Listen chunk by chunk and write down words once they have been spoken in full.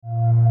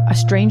a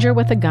stranger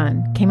with a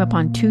gun came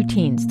upon two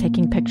teens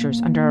taking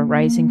pictures under a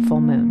rising full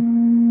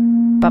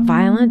moon. But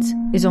violence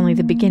is only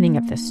the beginning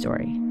of this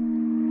story.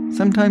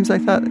 Sometimes I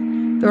thought,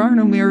 there are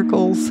no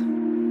miracles.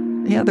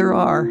 Yeah, there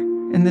are,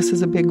 and this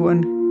is a big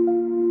one.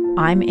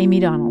 I'm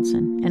Amy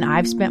Donaldson, and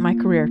I've spent my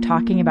career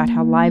talking about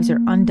how lives are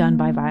undone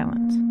by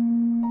violence.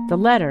 The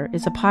Letter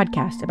is a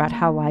podcast about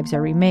how lives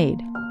are remade.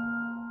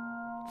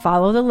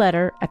 Follow The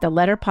Letter at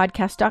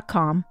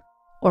theletterpodcast.com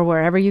or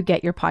wherever you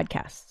get your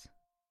podcasts.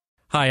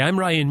 Hi, I'm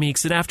Ryan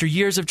Meeks, and after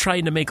years of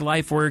trying to make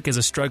life work as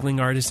a struggling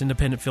artist,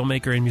 independent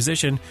filmmaker, and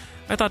musician,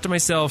 I thought to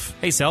myself,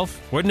 hey self,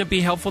 wouldn't it be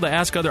helpful to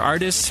ask other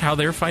artists how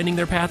they're finding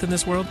their path in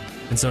this world?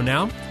 And so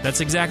now, that's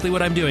exactly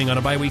what I'm doing on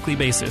a bi-weekly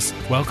basis.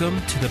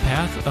 Welcome to the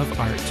Path of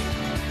Art.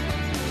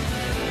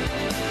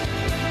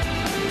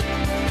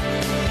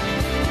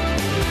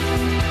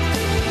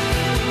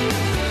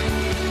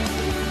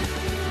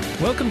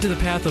 Welcome to the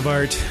Path of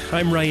Art.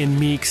 I'm Ryan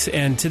Meeks,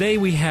 and today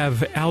we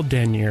have Al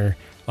Denyer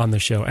on the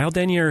show. Al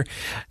Denyer,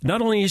 not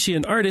only is she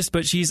an artist,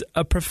 but she's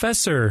a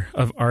professor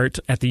of art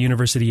at the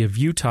University of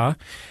Utah,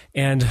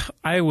 and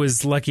I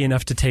was lucky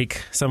enough to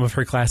take some of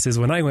her classes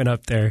when I went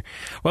up there.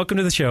 Welcome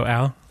to the show,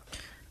 Al.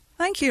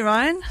 Thank you,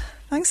 Ryan.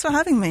 Thanks for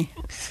having me.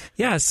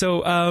 Yeah,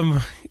 so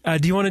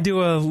do you want to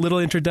do a little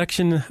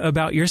introduction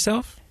about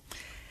yourself?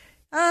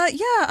 As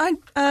you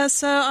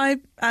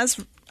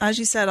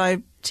said, I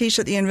teach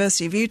at the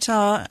University of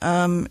Utah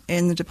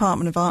in the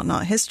Department of Art and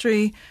Art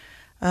History.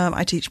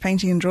 I teach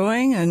painting and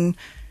drawing, and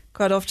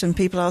quite often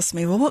people ask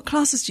me, well, what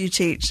classes do you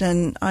teach?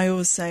 And I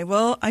always say,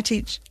 well, I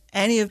teach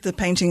any of the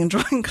painting and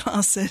drawing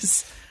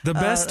classes. The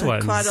best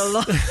ones. Quite a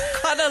lot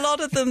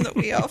of them that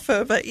we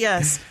offer, but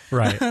yes,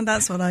 right.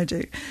 That's what I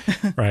do.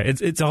 Right,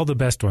 it's all the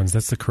best ones.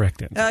 That's the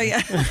correct answer. Oh,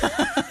 yeah.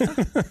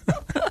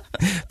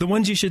 The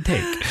ones you should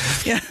take.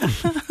 Yeah.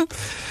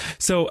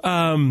 So,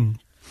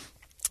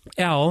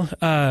 Al,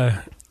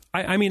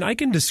 I mean, I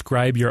can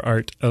describe your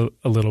art a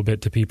little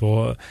bit to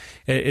people.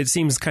 It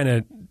seems kind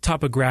of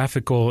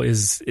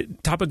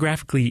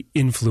topographically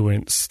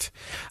influenced.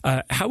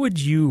 How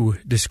would you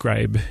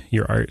describe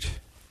your art?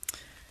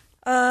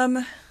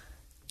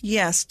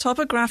 Yes,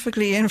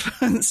 topographically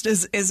influenced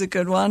is a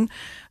good one.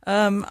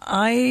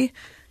 I'm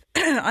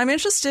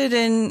interested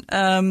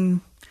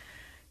in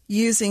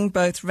using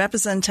both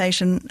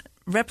representational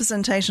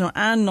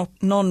and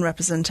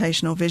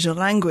non-representational visual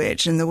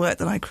language in the work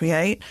that I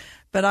create.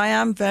 But I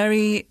am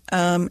very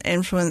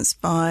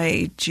influenced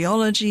by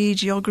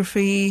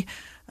geography.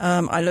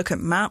 I look at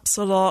maps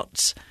a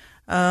lot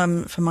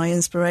for my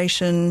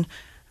inspiration.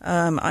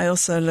 I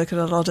also look at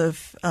a lot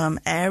of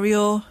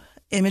aerial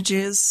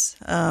images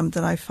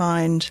that I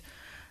find.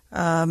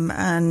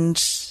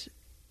 And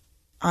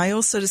I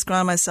also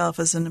describe myself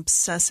as an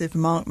obsessive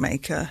mark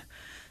maker.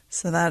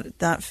 So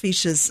that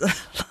features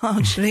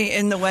largely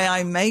in the way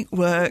I make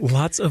work.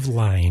 Lots of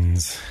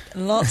lines.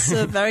 Lots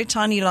of very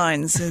tiny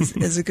lines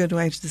is a good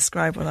way to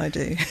describe what I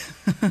do.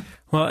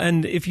 Well,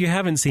 and if you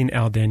haven't seen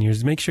Al Denyer,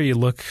 make sure you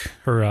look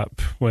her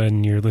up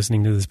when you're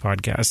listening to this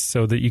podcast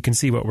so that you can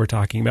see what we're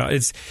talking about.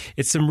 It's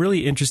some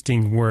really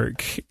interesting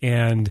work,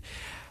 and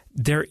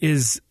there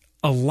is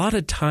a lot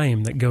of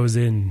time that goes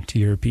into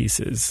your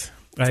pieces.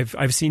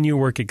 I've seen you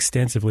work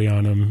extensively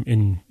on them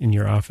in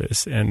your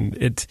office, and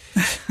there's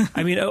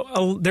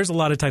a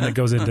lot of time that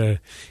goes into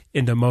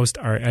most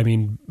art. I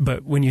mean,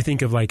 but when you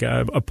think of like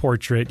a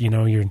portrait,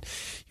 you're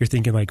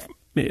thinking like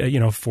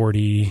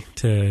 40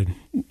 to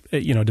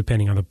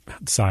depending on the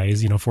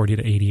size, 40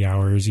 to 80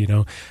 hours,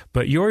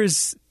 but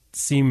yours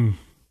seem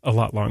a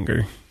lot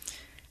longer.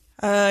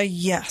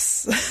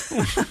 Yes.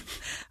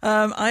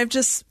 I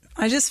just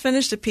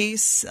finished a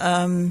piece.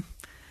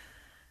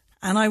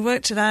 And I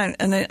worked it out,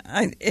 and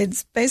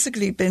it's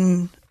basically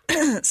been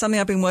something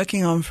I've been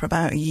working on for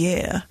about a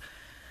year,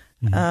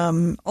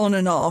 on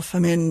and off. I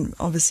mean,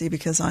 obviously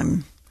because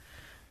I'm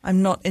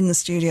not in the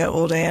studio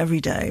all day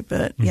every day,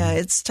 but yeah,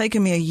 it's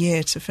taken me a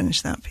year to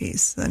finish that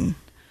piece. And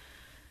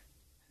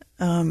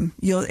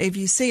if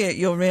you see it,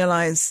 you'll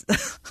realize,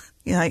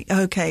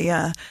 okay,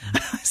 yeah,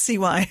 I see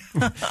why.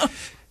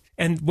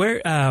 And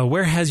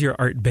where has your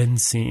art been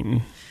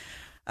seen?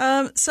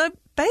 So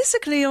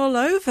basically all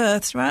over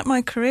throughout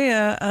my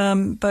career,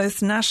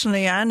 both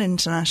nationally and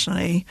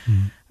internationally.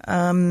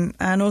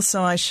 And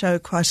also I show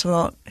quite a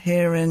lot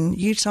here in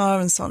Utah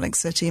and Salt Lake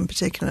City in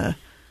particular.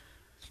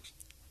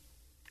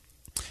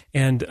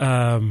 And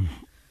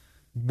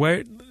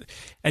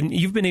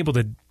you've been able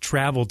to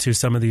travel to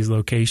some of these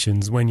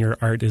locations when your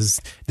art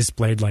is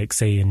displayed, like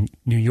say in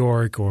New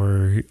York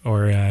or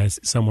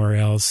somewhere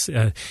else.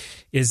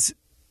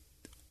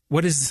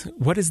 What is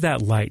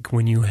that like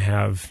when you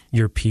have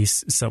your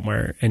piece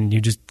somewhere and you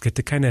just get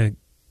to kind of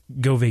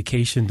go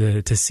vacation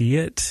to see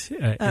it?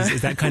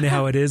 Is that kind of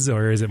how it is,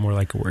 or is it more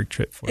like a work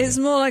trip for you? It's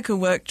more like a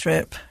work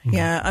trip,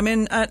 yeah. I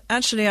mean,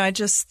 actually, I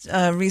just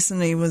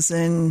recently was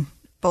in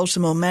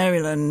Baltimore,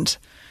 Maryland,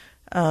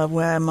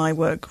 where my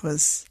work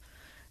was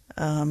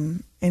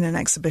in an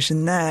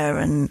exhibition there,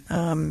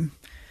 and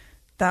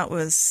that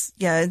was,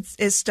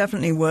 it's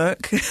definitely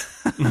work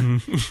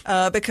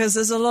because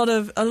there's a lot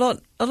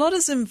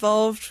is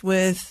involved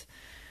with,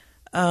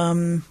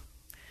 I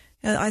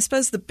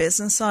suppose the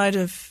business side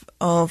of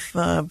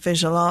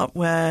visual art,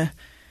 where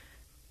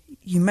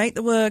you make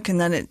the work and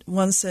then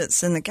once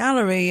it's in the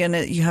gallery and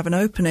you have an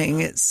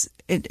opening, it's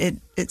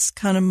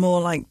kind of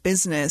more like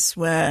business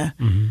where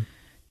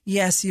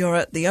yes, you're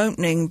at the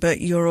opening,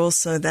 but you're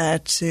also there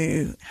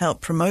to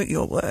help promote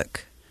your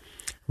work.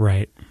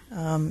 Right.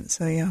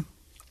 So yeah.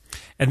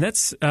 And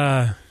that's,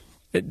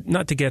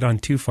 not to get on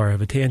too far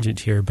of a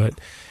tangent here,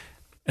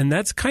 and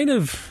that's kind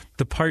of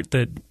the part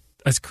that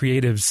us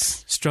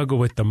creatives struggle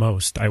with the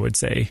most, I would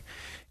say,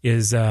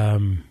 is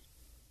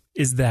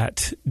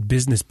that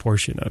business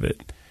portion of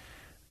it.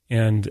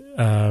 And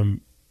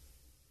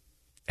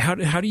how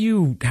do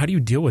you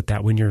deal with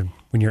that when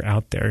you're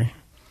out there?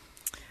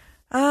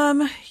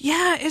 I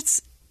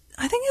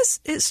think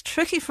it's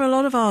tricky for a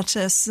lot of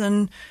artists,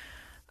 and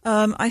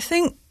I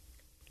think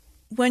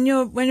when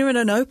you're at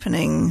an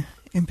opening,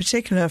 in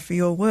particular for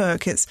your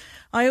work,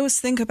 I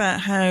always think about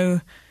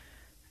how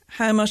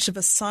much of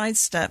a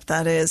sidestep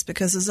that is,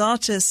 because as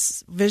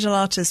artists, visual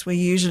artists, we're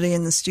usually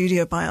in the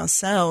studio by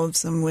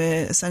ourselves and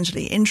we're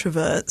essentially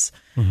introverts.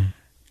 Mm-hmm.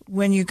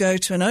 When you go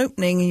to an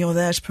opening and you're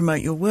there to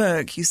promote your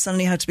work, you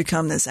suddenly have to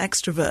become this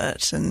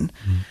extrovert, and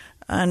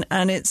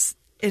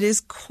it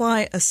is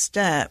quite a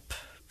step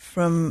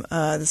from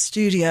the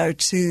studio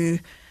to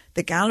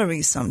the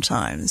gallery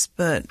sometimes.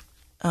 But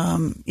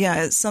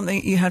it's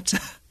something you have to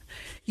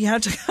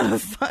kind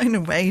of find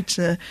a way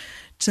to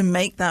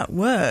make that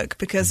work,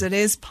 because it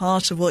is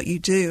part of what you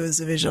do as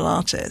a visual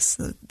artist,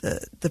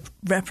 the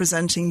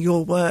representing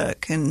your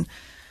work and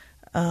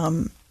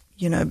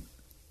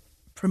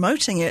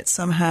promoting it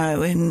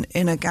somehow in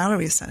a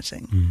gallery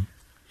setting. Mm.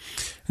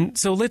 And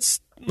so let's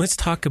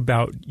talk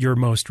about your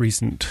most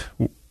recent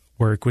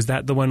work. Was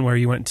that the one where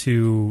you went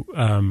to?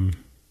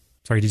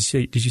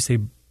 Did you say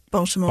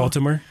Baltimore?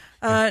 Baltimore?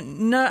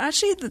 No,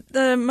 actually,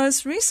 the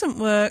most recent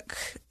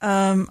work.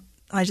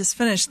 I just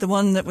finished, the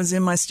one that was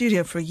in my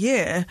studio for a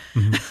year,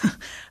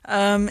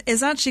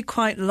 is actually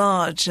quite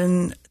large,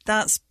 and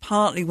that's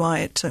partly why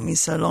it took me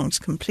so long to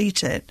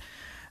complete it.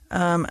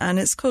 And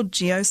it's called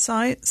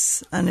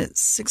Geosites, and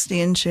it's 60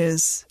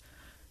 inches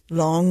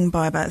long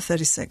by about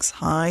 36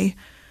 high.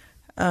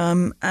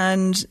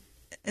 And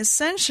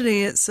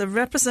essentially it's a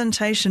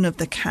representation of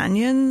the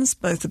canyons,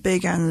 both the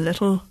big and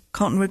little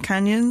Cottonwood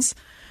Canyons,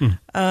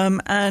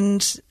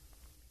 and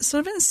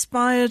sort of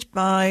inspired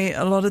by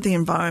a lot of the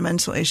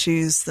environmental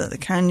issues that the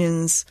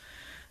canyons,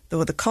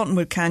 or the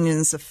Cottonwood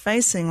Canyons, are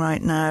facing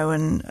right now,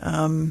 and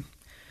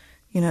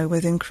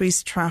with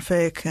increased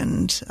traffic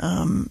and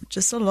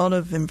just a lot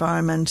of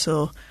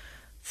environmental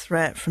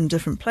threat from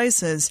different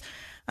places.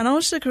 And I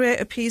wanted to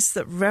create a piece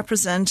that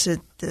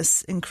represented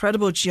this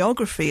incredible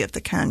geography of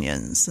the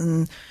canyons.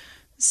 And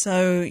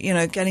so,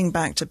 getting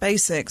back to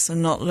basics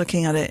and not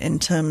looking at it in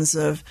terms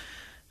of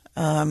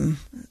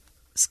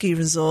ski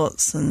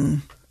resorts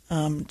and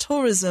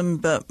tourism,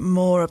 but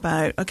more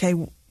about, okay,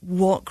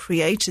 what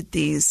created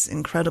these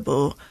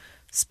incredible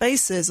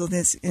spaces or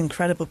these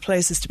incredible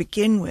places to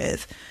begin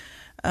with.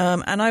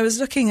 And I was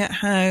looking at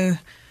how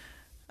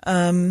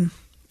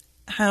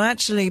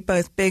actually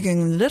both Big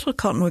and Little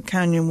Cottonwood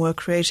Canyon were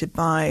created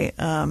by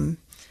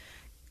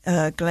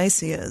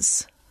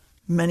glaciers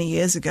many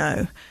years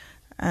ago.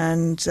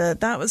 And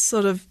that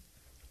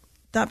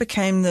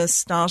became the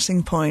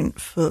starting point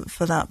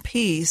for that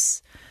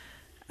piece.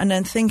 And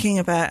then thinking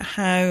about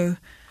how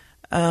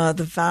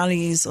the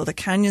valleys or the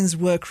canyons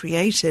were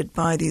created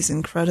by these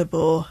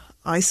incredible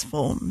ice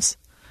forms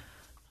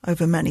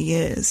over many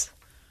years.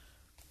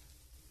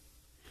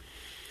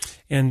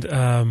 And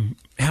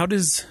how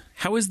is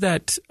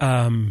that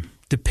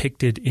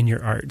depicted in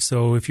your art?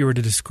 So if you were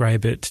to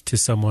describe it to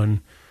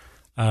someone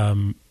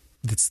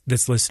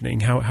that's listening,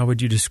 how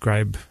would you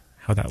describe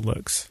how that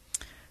looks?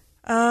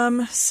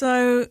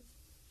 So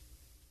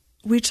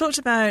we talked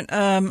about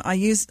I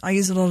use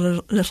a lot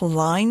of little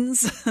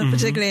lines,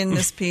 particularly in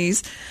this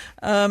piece,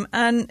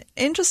 and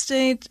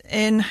interested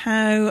in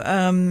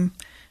how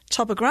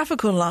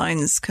topographical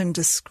lines can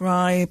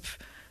describe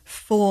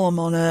form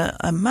on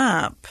a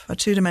map, a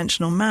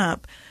two-dimensional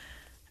map,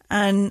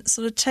 and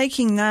sort of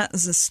taking that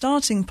as a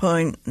starting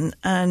point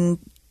and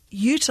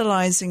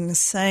utilizing the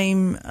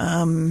same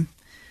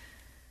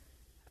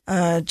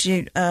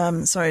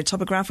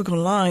topographical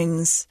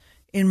lines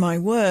in my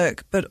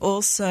work, but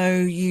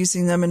also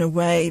using them in a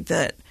way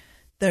that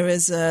there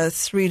is a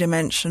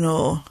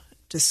three-dimensional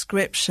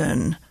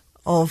description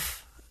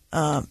of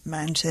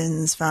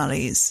mountains,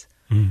 valleys,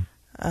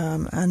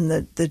 and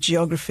the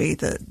geography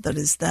that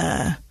is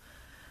there.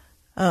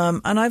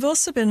 And I've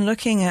also been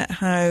looking at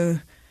how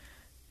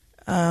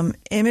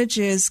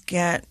images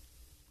get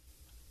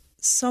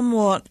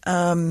somewhat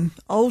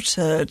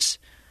altered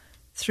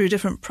through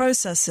different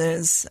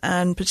processes,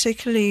 and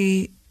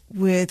particularly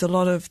with a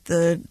lot of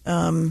the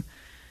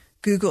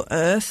Google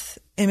Earth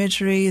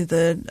imagery,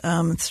 the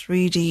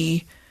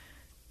 3D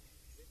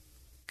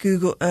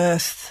Google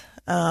Earth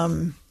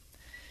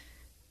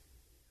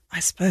I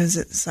suppose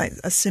it's like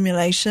a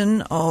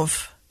simulation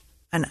of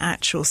an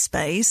actual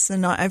space.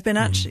 And I've been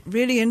actually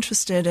really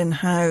interested in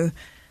how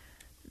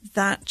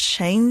that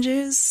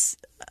changes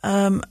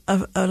a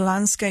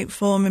landscape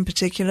form in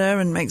particular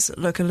and makes it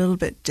look a little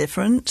bit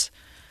different.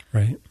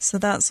 Right. So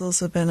that's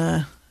also been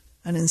an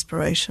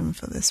inspiration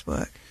for this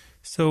work.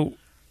 So,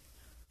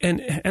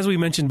 and as we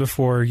mentioned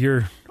before,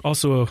 you're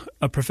also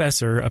a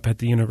professor up at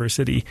the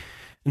university.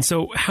 And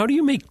so how do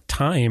you make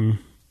time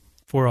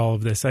for all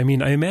of this? I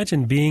mean, I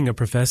imagine being a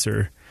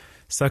professor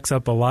sucks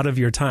up a lot of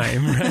your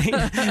time,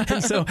 right?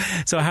 And so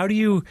how do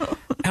you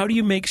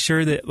make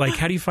sure that, like,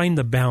 how do you find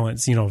the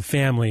balance,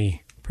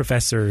 family,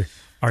 professor,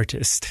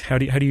 artist? How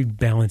do you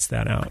balance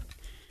that out?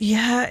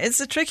 Yeah, it's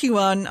a tricky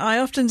one. I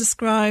often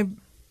describe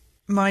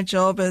my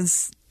job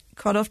as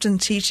quite often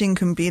teaching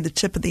can be the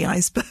tip of the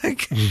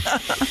iceberg.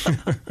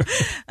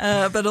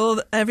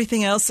 But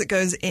everything else that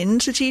goes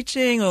into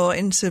teaching or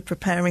into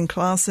preparing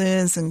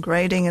classes and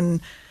grading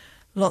and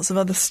lots of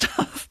other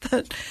stuff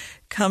that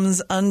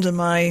comes under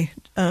my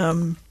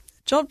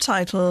job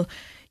title,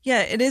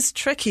 yeah, it is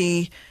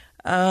tricky.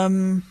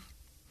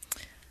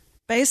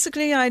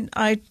 Basically,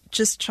 I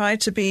just try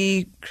to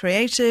be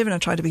creative and I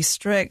try to be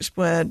strict.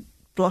 We're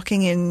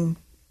blocking in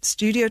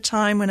studio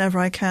time whenever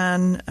I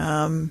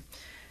can.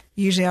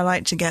 Usually I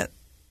like to get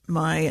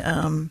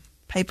my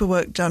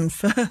paperwork done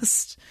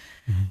first.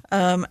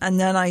 And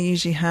then I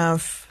usually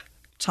have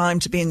time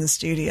to be in the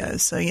studio.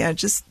 So, yeah,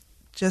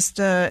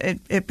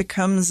 it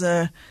becomes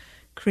a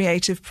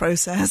creative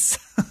process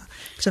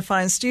to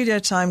find studio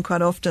time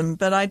quite often.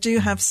 But I do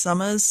have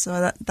summers,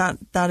 so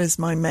that is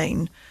my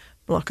main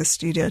block of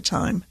studio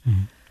time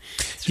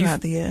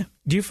throughout the year.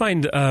 Do you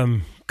find,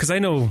 because I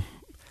know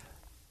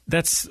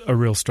that's a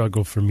real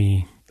struggle for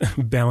me,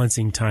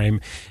 balancing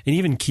time and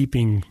even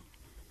keeping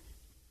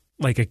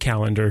like a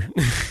calendar,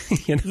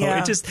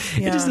 it just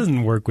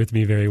doesn't work with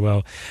me very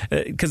well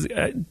because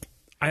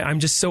I'm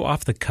just so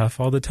off the cuff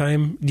all the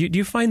time. Do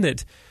you find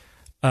that,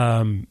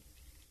 I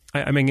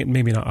mean,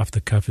 maybe not off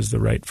the cuff is the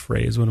right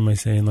phrase. What am I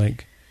saying?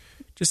 Like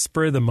just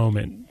spur of the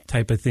moment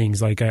type of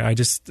things. Like I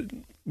just,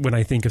 when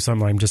I think of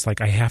something, I'm just like,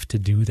 I have to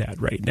do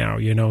that right now,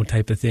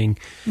 type of thing.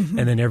 And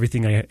then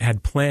everything I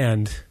had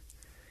planned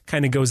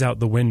kind of goes out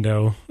the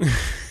window.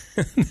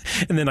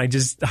 And then I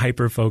just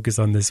hyper focus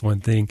on this one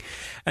thing.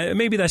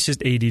 Maybe that's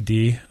just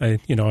ADD.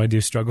 I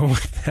do struggle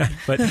with that.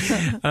 But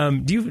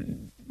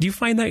do you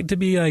find that to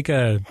be like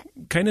a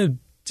kind of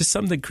just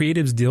something that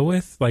creatives deal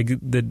with? Like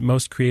that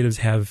most creatives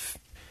have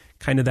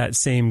kind of that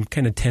same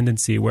kind of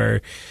tendency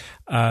where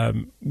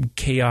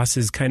chaos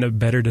is kind of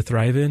better to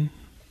thrive in?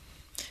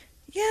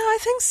 Yeah, I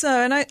think so.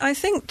 And I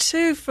think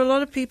too, for a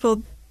lot of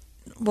people,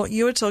 what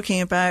you were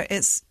talking about,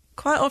 it's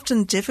quite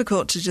often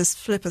difficult to just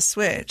flip a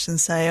switch and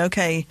say,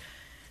 okay,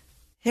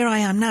 here I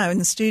am now in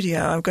the studio.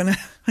 I'm going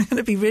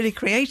to be really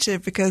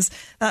creative, because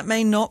that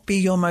may not be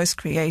your most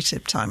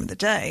creative time of the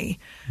day.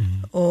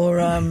 Or,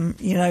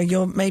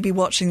 you're maybe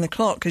watching the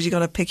clock because you got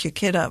to pick your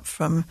kid up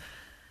from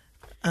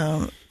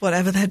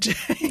whatever they're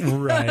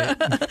doing. Right.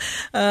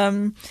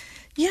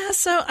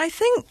 So I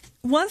think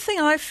one thing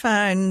I've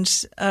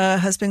found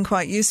has been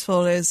quite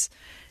useful is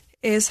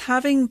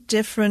having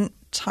different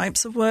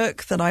types of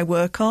work that I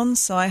work on.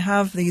 So I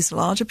have these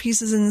larger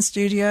pieces in the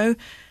studio,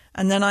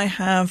 and then I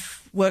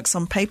have works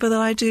on paper that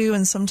I do,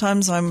 and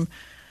sometimes some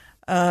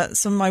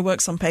of my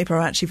works on paper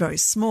are actually very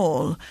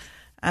small,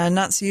 and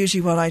that's usually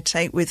what I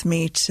take with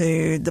me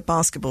to the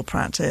basketball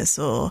practice,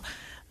 or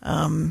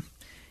when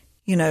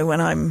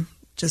I'm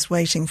just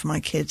waiting for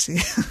my kid to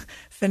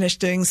finish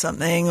doing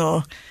something,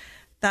 or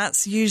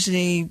that's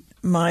usually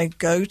my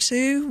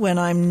go-to when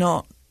I'm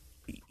not,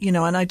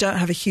 and I don't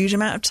have a huge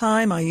amount of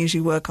time. I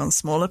usually work on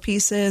smaller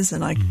pieces,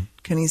 and I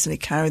can easily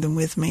carry them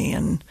with me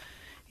and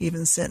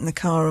even sit in the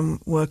car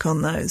and work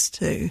on those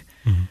too.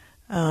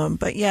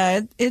 But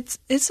yeah,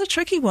 it's a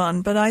tricky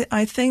one. But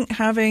I think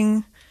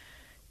having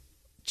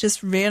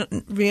just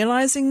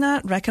realizing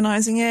that,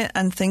 recognizing it,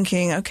 and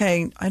thinking,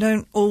 okay, I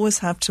don't always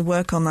have to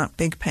work on that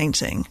big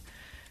painting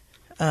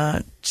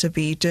to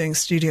be doing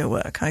studio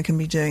work. I can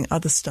be doing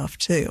other stuff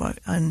too.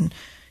 And,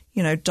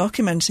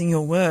 documenting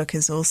your work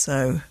is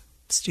also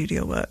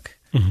studio work.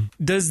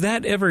 Does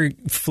that ever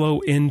flow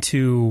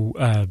into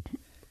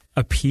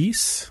a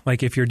piece?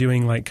 Like if you're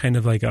doing like kind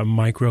of like a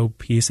micro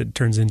piece, it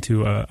turns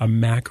into a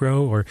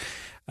macro, or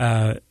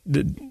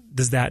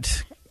does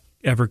that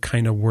ever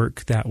kind of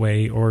work that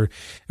way, or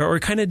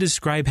kind of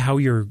describe how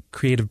your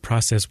creative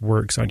process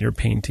works on your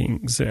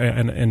paintings,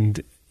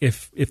 and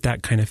if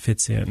that kind of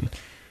fits in?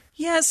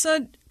 Yeah,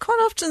 so quite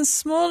often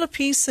smaller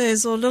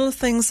pieces or little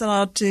things that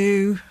I'll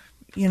do,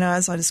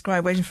 as I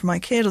described, waiting for my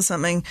kid or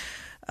something,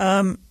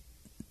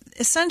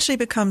 essentially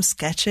become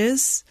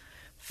sketches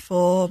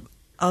for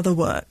other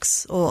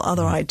works or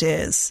other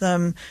ideas.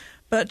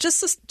 But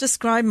just to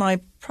describe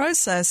my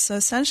process, so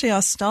essentially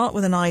I'll start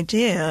with an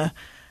idea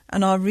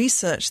and I'll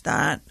research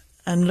that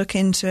and look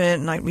into it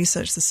and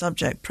research the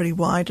subject pretty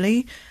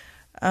widely,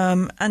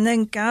 and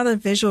then gather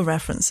visual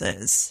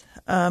references.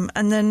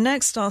 And then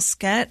next I'll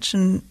sketch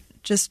and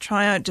just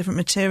try out different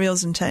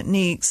materials and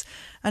techniques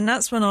And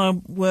that's when I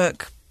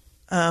work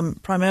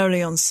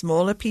primarily on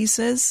smaller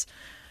pieces,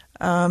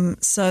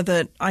 so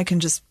that I can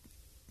just,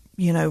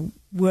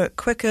 work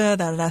quicker.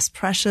 They're less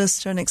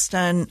precious to an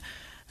extent.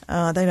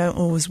 They don't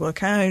always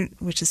work out,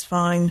 which is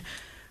fine.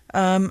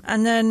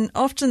 And then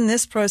often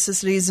this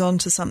process leads on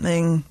to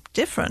something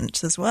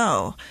different as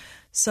well.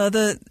 So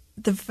the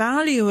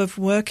value of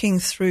working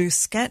through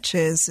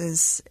sketches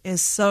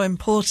is so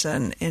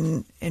important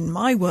in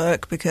my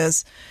work,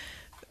 because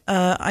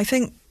I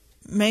think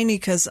mainly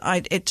because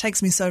it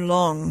takes me so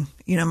long.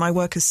 My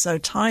work is so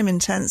time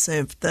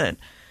intensive that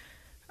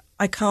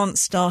I can't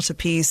start a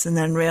piece and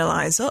then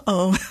realize,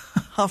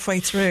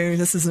 halfway through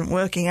this isn't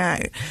working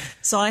out.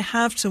 So I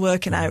have to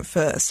work it out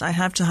first. I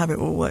have to have it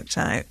all worked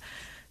out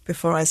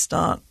before I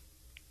start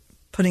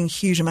putting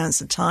huge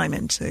amounts of time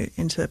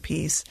into a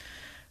piece.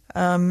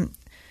 And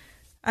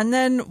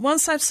then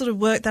once I've sort of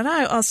worked that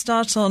out, I'll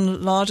start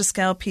on larger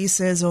scale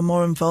pieces or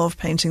more involved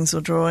paintings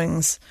or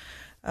drawings.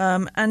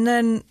 And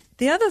then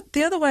the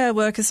other way I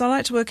work is I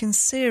like to work in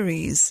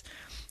series.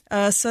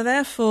 So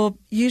therefore,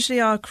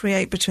 usually I'll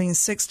create between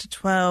 6 to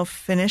 12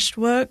 finished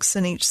works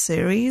in each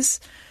series.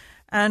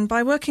 And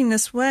by working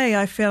this way,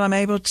 I feel I'm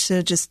able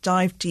to just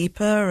dive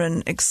deeper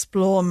and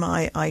explore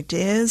my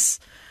ideas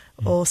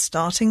or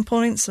starting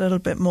points a little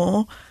bit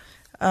more.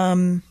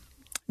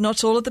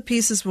 Not all of the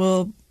pieces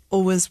will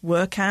always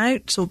work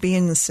out or be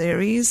in the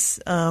series.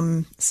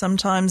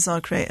 Sometimes I'll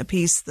create a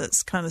piece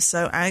that's kind of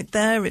so out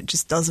there it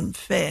just doesn't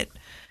fit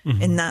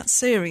in that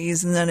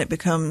series, and then it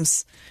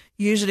becomes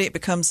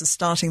a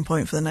starting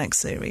point for the next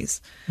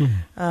series.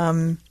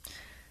 And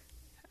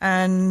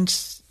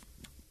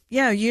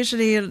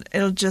usually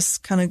it'll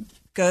just kind of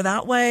go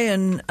that way,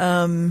 and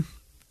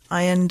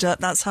I end up,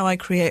 that's how I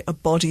create a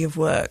body of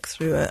work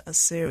through a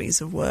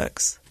series of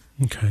works.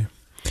 Okay.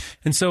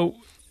 And so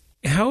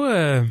how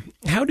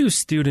do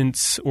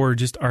students or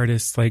just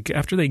artists, like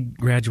after they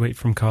graduate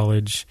from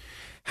college,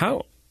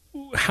 how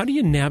do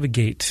you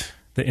navigate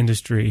the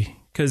industry?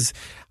 Because,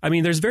 I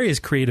mean, there's various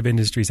creative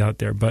industries out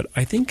there, but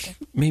I think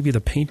maybe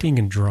the painting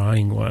and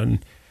drawing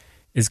one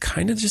is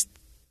kind of just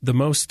the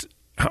most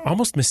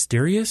almost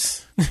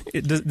mysterious.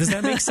 Does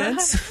that make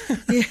sense?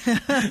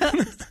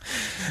 Yeah.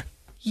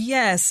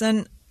 Yes,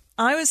 and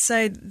I would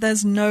say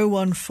there's no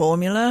one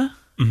formula,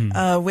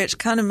 which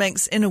kind of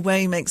makes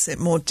it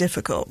more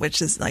difficult,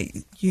 which is like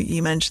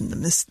you mentioned,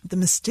 the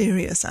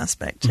mysterious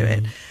aspect to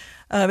it.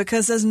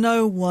 Because there's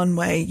no one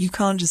way. You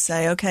can't just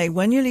say, okay,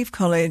 when you leave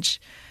college,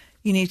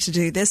 you need to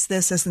do this,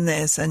 this, this, and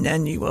this, and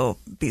then you will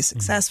be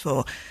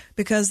successful.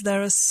 Because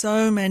there are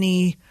so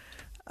many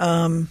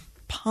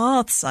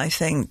paths, I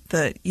think,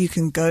 that you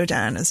can go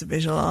down as a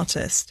visual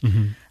artist.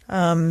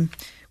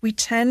 We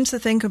tend to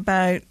think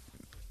about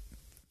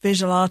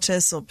visual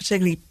artists, or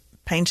particularly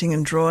painting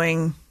and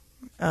drawing,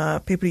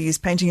 people who use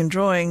painting and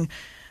drawing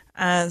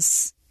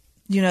as,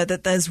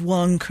 that there's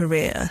one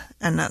career,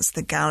 and that's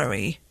the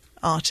gallery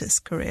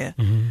artist career.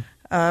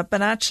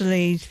 But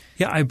actually...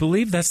 Yeah, I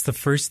believe that's the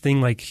first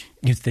thing, like,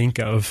 you think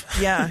of.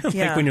 Yeah,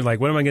 like when you're like,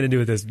 what am I going to do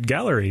with this?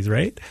 Galleries,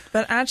 right?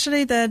 But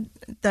actually there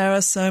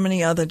are so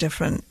many other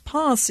different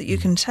paths that you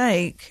can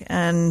take,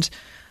 and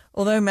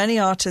although many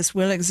artists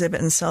will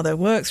exhibit and sell their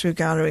work through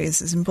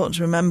galleries, it's important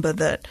to remember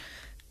that,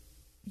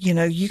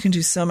 you can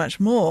do so much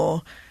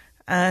more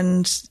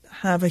and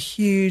have a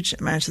huge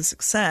amount of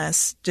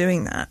success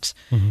doing that.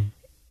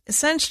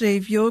 Essentially,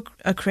 if you're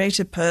a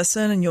creative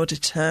person and you're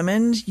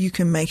determined, you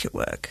can make it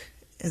work,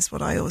 is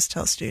what I always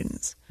tell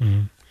students.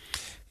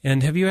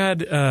 And have you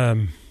had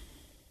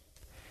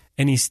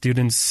any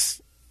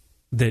students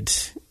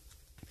that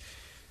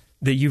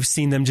you've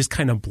seen them just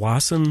kind of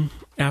blossom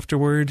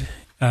afterward,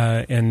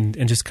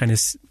 and just kind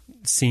of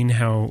seen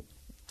how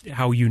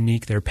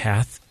unique their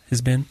path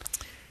has been?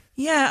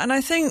 Yeah, and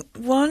I think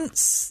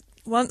once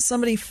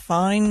somebody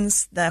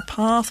finds their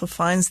path or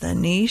finds their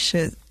niche,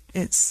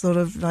 it's sort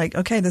of like,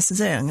 okay, this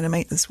is it. I'm going to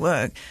make this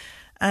work.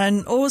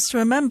 And always to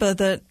remember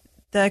that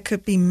there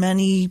could be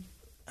many,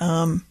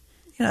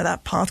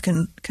 that path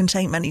can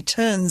take many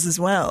turns as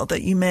well,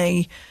 that you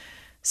may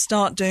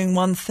start doing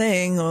one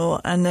thing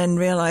and then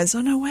realize,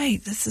 oh, no,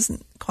 wait, this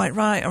isn't quite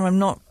right, or I'm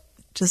not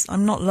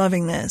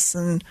loving this.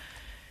 And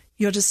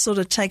you'll just sort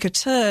of take a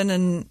turn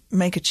and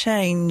make a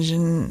change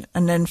and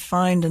then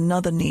find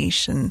another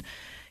niche. And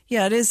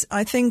yeah, it is,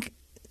 I think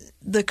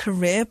the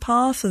career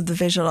path of the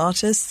visual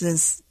artist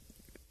is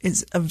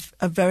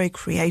a very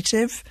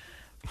creative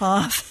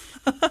path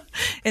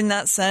in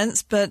that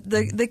sense. But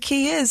the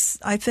key is,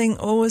 I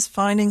think, always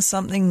finding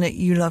something that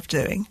you love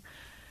doing.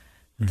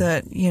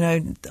 That,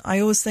 I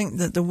always think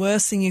that the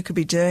worst thing you could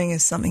be doing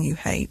is something you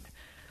hate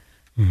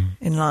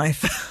in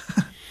life.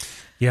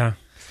 Yeah.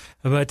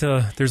 But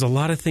there's a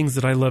lot of things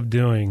that I love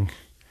doing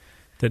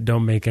that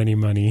don't make any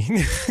money.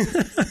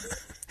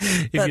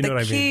 But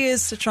the key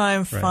is to try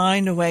and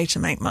find a way to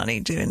make money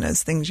doing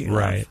those things you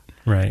love.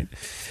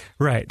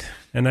 Right.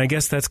 And I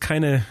guess that's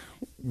kind of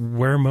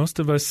where most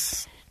of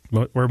us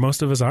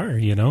are,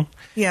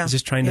 Yeah. It's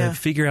just trying to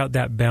figure out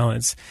that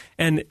balance.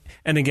 And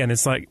again,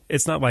 it's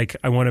not like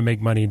I want to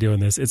make money doing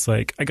this. It's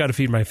like I got to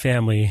feed my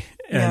family,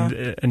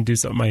 and do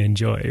something I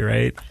enjoy,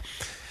 right?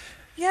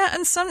 Yeah,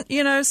 and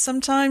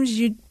sometimes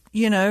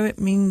it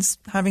means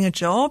having a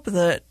job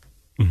that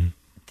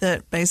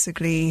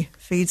basically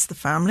feeds the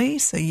family,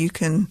 so you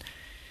can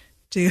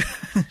do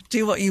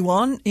what you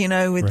want,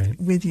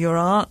 with your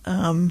art.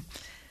 And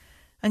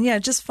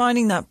just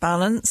finding that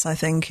balance, I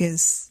think,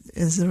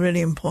 is a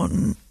really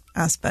important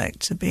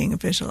aspect to being a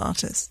visual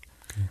artist.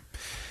 Okay.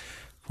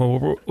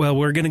 Well,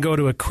 we're going to go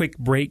to a quick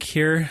break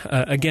here.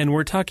 Again,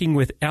 we're talking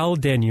with Al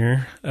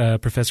Denyer, a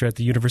professor at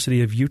the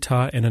University of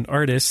Utah and an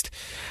artist,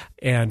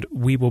 and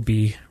we will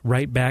be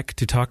right back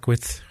to talk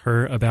with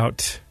her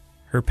about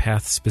her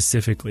path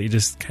specifically,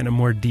 just kind of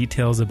more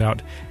details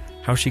about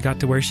how she got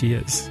to where she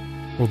is.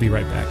 We'll be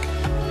right back.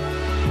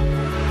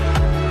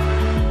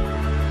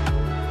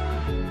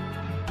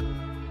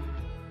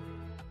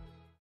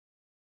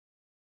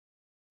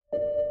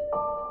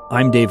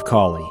 I'm Dave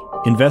Cawley,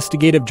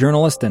 investigative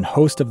journalist and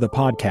host of the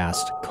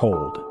podcast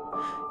Cold.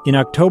 In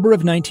October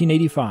of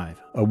 1985,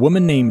 a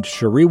woman named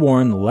Cherie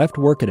Warren left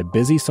work at a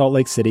busy Salt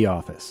Lake City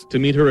office to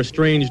meet her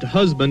estranged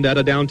husband at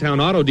a downtown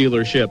auto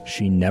dealership.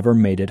 She never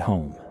made it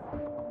home.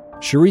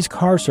 Cherie's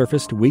car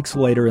surfaced weeks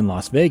later in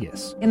Las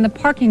Vegas. In the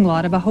parking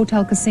lot of a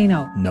hotel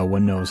casino. No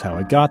one knows how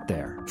it got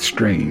there.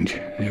 Strange.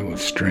 It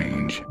was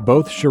strange.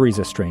 Both Cherie's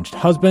estranged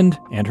husband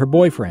and her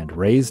boyfriend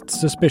raised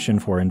suspicion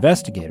for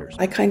investigators.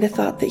 I kind of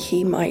thought that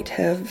he might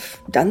have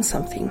done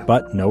something.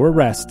 But no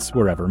arrests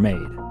were ever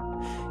made.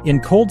 In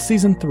Cold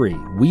Season 3,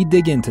 we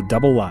dig into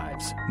double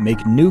lives,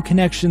 make new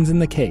connections in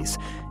the case,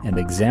 and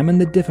examine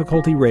the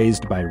difficulty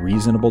raised by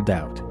reasonable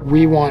doubt.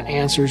 We want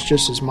answers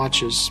just as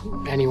much as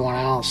anyone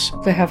else.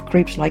 They have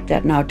creeps like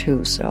that now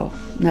too, so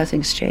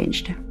nothing's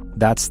changed.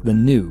 That's the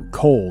new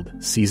Cold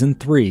Season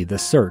 3, The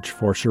Search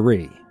for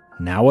Cherie,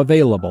 now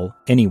available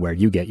anywhere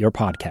you get your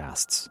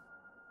podcasts.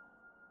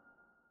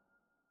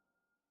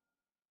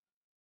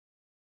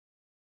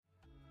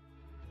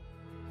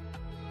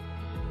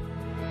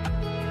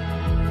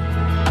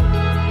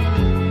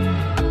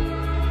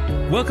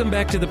 Welcome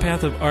back to The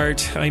Path of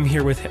Art. I'm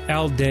here with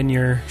Al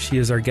Denyer. She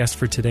is our guest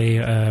for today,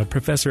 a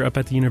professor up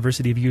at the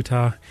University of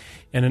Utah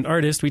and an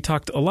artist. We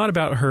talked a lot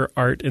about her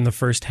art in the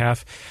first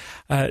half.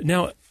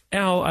 Now,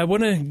 Al, I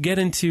want to get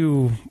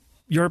into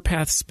your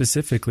path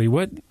specifically.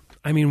 What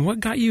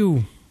got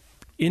you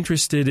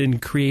interested in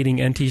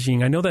creating and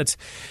teaching? I know that's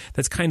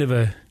kind of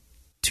a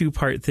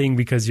two-part thing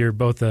because you're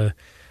both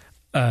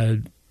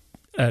an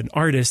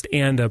artist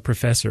and a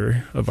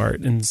professor of art.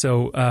 And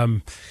so,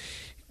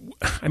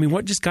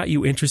 what just got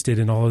you interested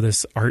in all of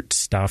this art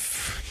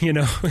stuff,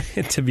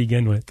 to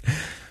begin with?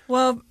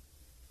 Well,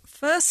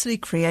 firstly,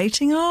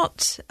 creating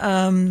art.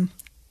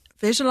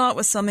 Visual art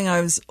was something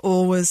I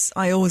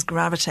always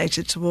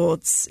gravitated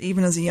towards,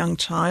 even as a young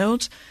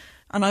child.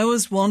 And I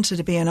always wanted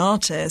to be an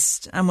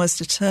artist and was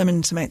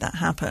determined to make that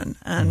happen.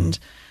 And,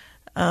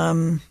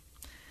 that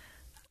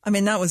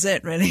was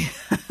it, really.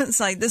 It's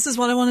like, this is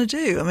what I want to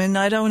do.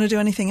 I don't want to do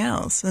anything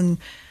else.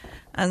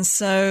 And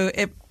so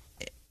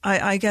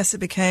I guess it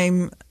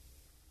became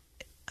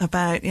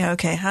about,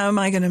 how am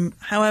I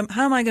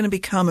going to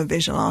become a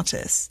visual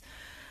artist?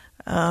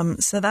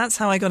 So that's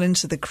how I got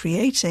into the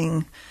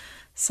creating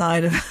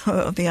side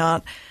of the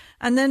art.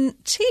 And then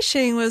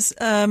teaching was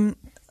a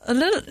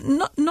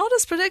little not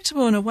as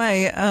predictable in a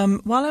way.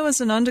 While I was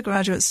an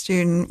undergraduate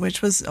student,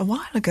 which was a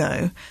while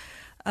ago,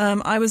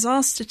 I was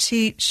asked to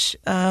teach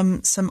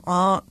some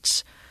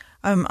art.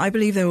 I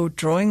believe there were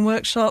drawing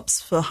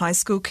workshops for high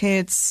school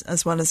kids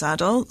as well as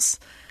adults.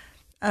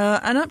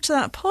 And up to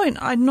that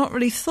point, I'd not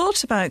really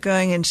thought about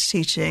going into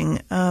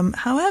teaching.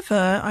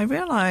 However, I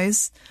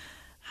realized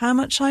how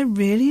much I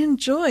really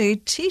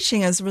enjoyed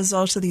teaching as a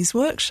result of these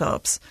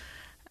workshops.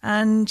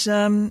 And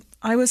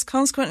I was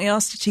consequently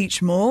asked to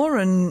teach more,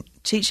 and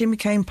teaching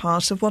became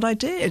part of what I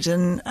did.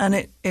 And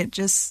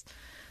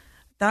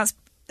that's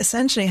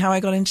essentially how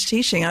I got into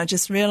teaching. I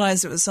just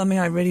realized it was something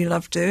I really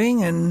loved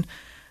doing, and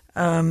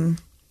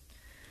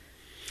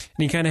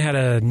you kind of had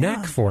a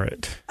knack for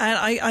it. And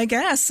I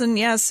guess. And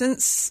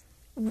since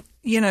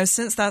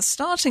that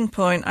starting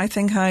point, I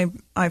think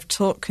I've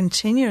taught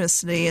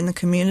continuously in the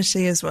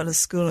community as well as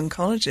school and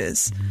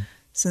colleges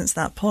since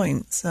that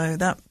point. So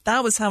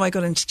that was how I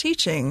got into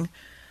teaching.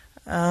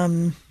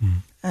 And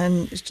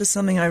it's just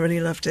something I really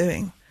love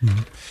doing.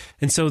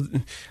 And so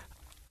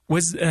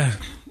was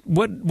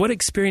what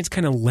experience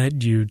kind of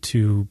led you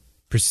to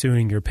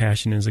pursuing your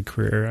passion as a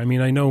career?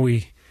 I know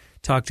we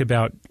talked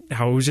about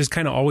how it was just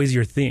kind of always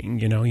your thing.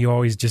 You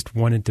always just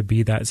wanted to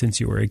be that since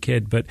you were a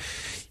kid. But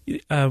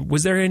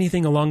was there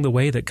anything along the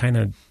way that kind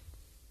of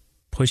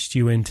pushed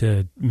you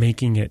into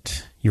making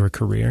it your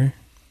career?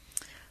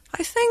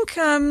 I think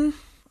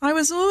I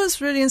was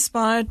always really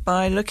inspired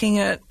by looking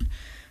at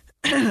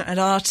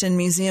art in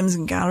museums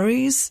and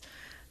galleries,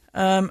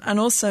 and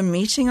also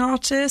meeting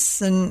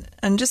artists and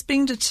just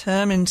being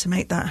determined to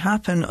make that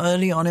happen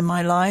early on in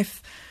my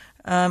life.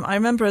 I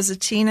remember as a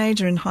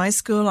teenager in high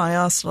school, I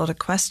asked a lot of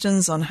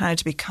questions on how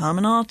to become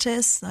an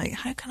artist. Like,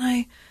 how can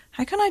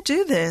I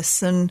do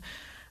this? And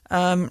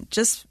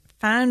just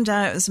found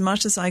out as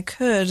much as I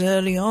could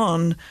early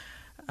on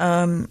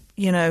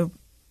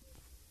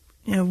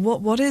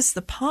what is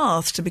the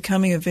path to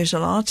becoming a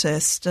visual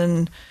artist,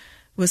 and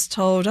was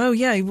told, oh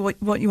yeah,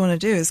 what you want to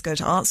do is go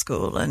to art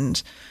school,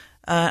 and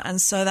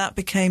so that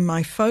became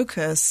my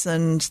focus.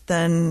 And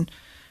then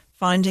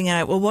finding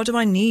out, well, what do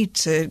I need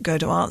to go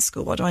to art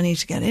school? What do I need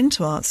to get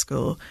into art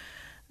school?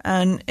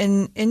 And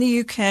in the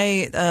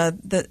UK,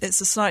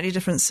 it's a slightly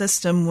different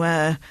system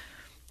where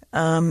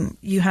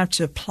you have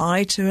to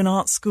apply to an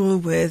art school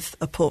with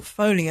a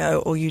portfolio,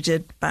 or you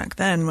did back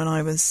then when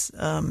I was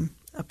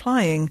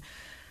applying.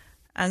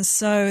 And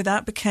so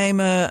that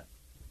became a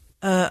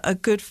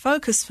good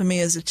focus for me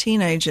as a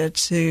teenager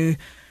to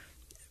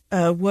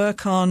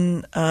work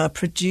on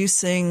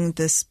producing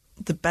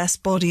the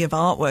best body of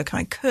artwork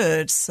I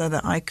could, so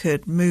that I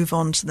could move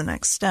on to the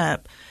next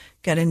step,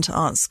 get into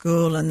art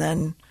school, and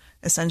then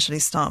essentially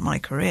start my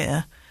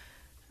career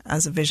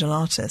as a visual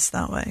artist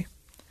that way.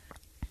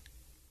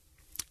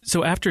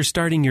 So after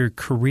starting your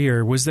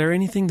career, was there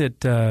anything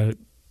that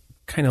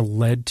kind of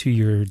led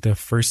to the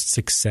first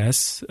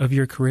success of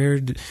your career?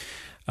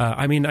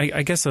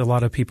 I guess a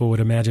lot of people would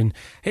imagine,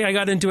 hey, I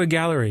got into a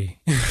gallery.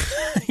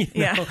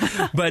 Yeah.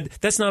 But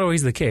that's not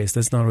always the case.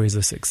 That's not always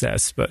a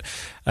success, but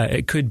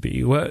it could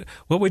be. What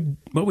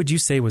would you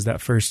say was that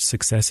first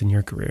success in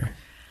your career?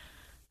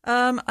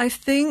 I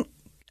think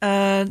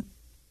of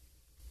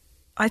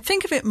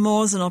it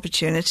more as an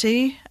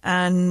opportunity,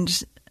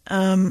 and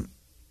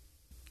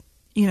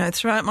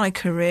throughout my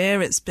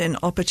career, it's been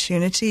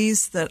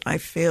opportunities that I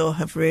feel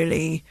have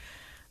really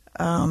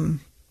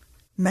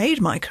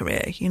made my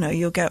career.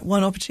 You'll get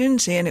one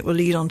opportunity and it will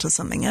lead on to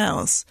something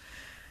else,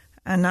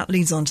 and that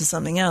leads on to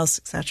something else,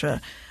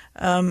 etc.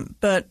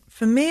 But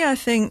for me, I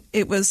think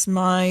it was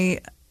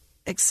my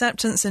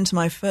acceptance into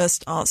my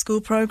first art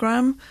school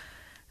program,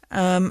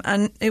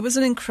 and it was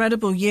an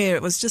incredible year.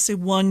 It was just a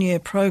 1-year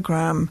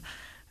program,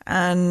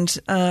 and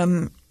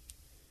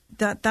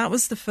that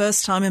was the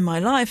first time in my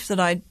life that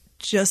I'd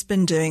just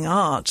been doing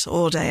art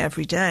all day,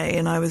 every day,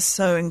 and I was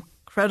so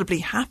incredibly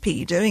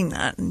happy doing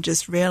that, and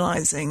just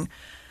realizing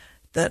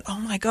that, oh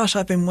my gosh,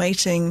 I've been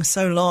waiting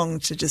so long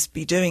to just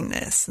be doing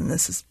this, and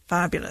this is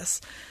fabulous.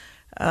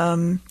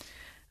 And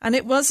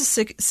it was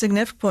a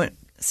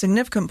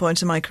significant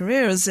point in my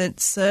career, as it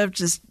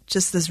served as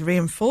just this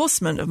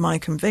reinforcement of my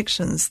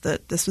convictions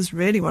that this was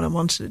really what I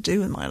wanted to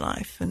do in my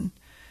life, and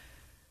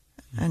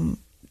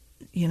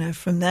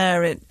from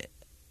there it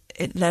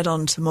led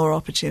on to more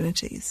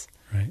opportunities.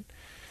 Right.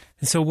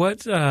 And so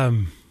what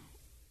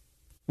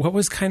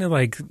was kind of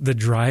like the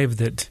drive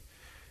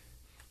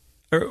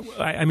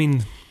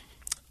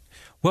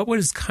what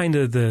was kind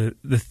of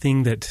the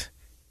thing that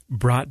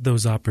brought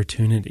those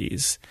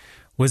opportunities?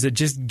 Was it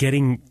just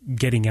getting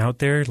out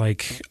there,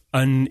 like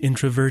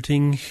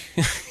unintroverting,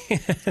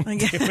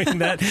 doing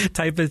that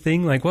type of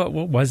thing? Like what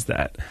was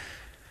that?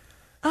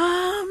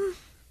 I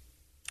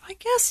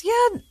guess,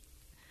 yeah,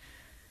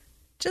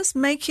 just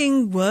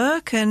making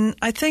work. And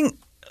I think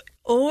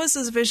always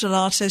as a visual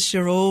artist,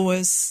 you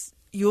always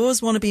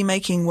want to be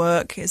making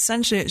work.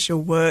 Essentially, it's your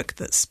work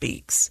that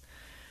speaks.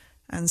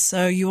 And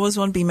so you always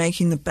want to be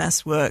making the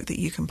best work that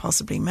you can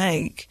possibly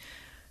make,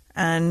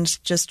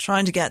 and just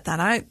trying to get that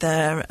out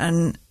there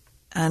and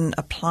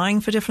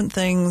applying for different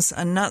things.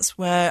 And that's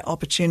where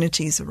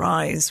opportunities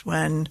arise,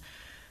 when,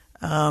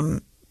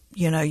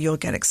 you'll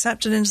get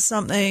accepted into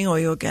something, or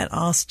you'll get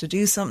asked to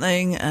do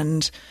something,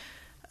 and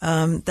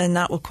then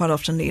that will quite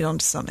often lead on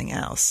to something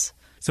else.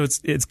 So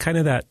it's kind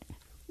of that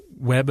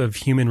web of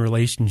human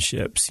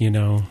relationships,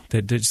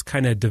 that just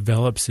kind of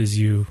develops as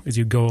you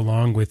go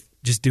along with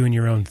just doing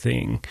your own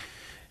thing,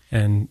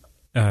 and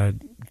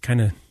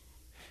kind of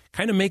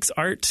makes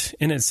art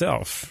in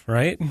itself,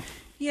 right?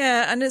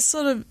 Yeah, and it's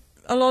sort of,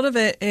 a lot of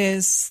it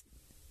is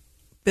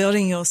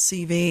building your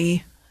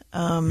CV.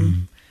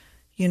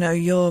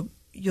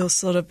 You'll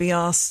sort of be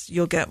asked,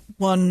 you'll get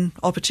one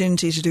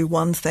opportunity to do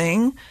one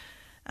thing,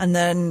 and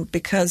then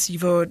because you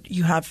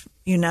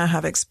now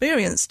have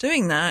experience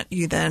doing that,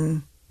 you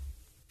then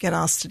get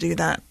asked to do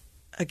that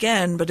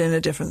again, but in a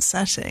different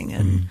setting,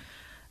 and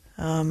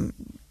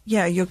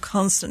you're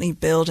constantly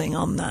building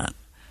on that.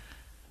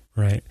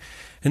 Right.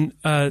 And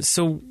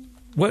so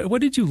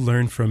what did you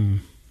learn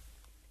from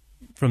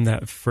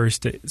that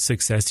first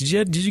success? Did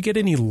you get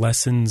any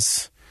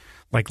lessons,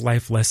 like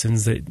life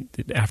lessons, that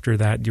after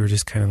that you were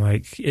just kind of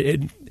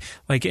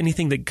like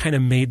anything that kind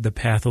of made the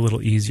path a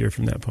little easier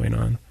from that point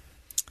on?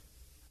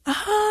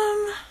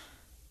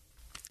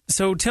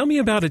 So tell me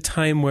about a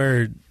time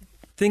where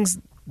things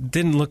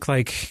didn't look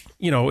like,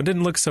 it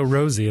didn't look so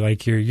rosy,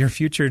 like your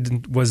future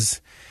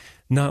was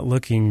not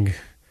looking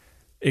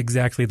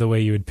exactly the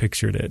way you had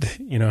pictured it.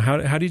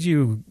 How did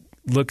you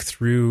look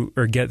through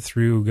or get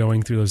through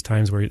going through those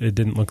times where it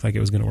didn't look like it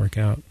was going to work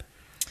out?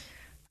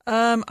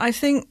 I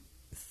think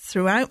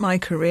throughout my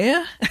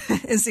career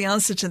is the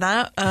answer to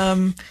that.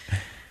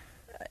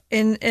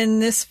 In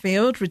this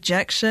field,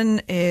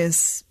 rejection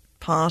is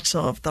part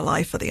of the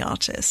life of the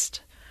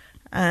artist.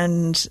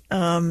 And,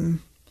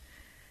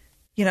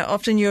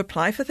 often you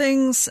apply for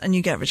things and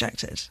you get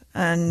rejected.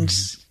 And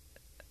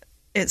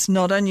it's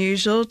not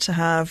unusual to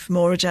have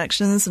more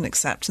rejections than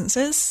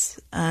acceptances,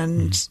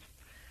 and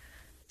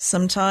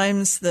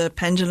sometimes the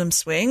pendulum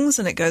swings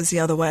and it goes the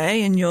other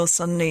way, and you're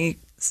suddenly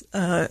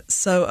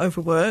so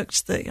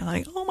overworked that you're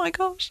like, oh my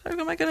gosh, how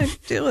am I going to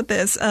deal with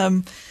this?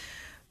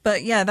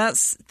 But yeah,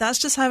 that's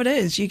just how it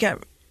is.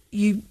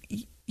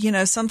 You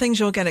know, some things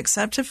you'll get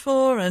accepted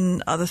for,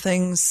 and other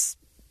things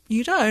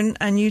you don't,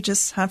 and you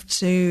just have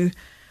to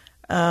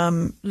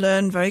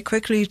learn very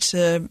quickly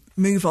to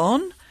move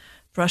on,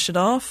 brush it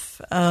off,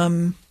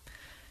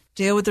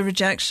 deal with the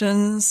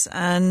rejections,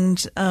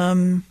 and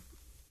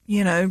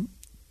you know,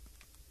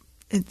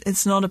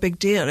 it's not a big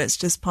deal. It's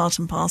just part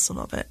and parcel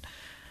of it.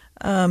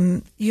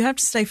 You have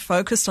to stay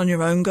focused on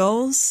your own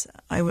goals,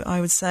 I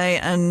would say,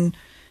 and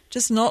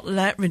just not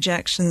let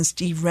rejections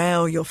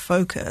derail your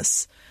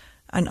focus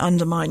and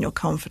undermine your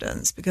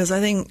confidence, because I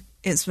think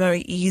it's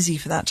very easy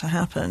for that to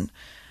happen.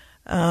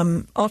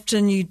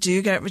 Often you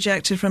do get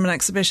rejected from an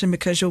exhibition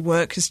because your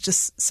work is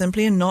just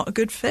simply not a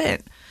good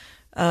fit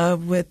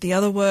with the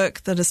other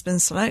work that has been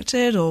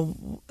selected, or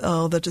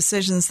the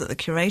decisions that the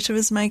curator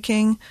is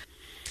making.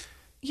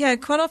 Yeah,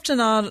 quite often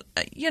I'll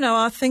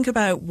think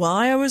about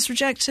why I was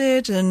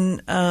rejected,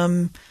 and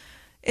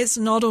it's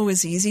not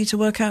always easy to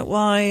work out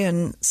why,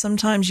 and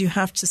sometimes you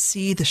have to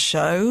see the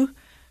show,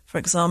 for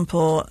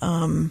example,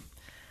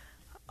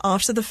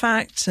 after the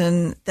fact,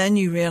 and then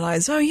you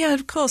realize, oh yeah,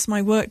 of course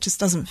my work just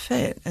doesn't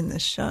fit in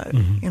this show,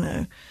 you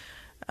know.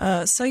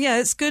 So yeah,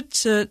 it's good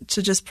to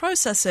just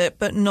process it,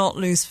 but not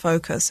lose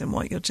focus in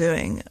what you're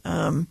doing.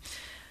 And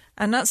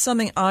that's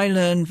something I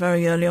learned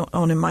very early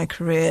on in my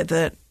career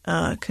that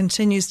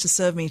continues to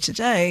serve me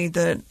today,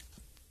 that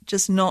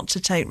just not to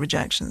take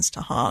rejections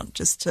to heart,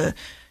 just to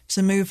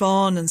move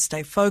on and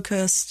stay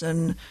focused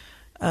and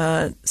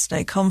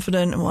stay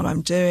confident in what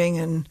I'm doing,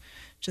 and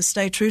just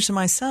stay true to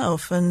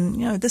myself. And,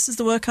 you know, this is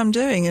the work I'm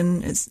doing,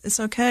 and it's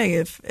okay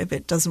if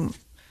it doesn't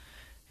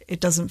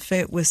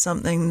fit with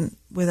something,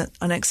 with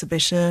an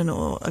exhibition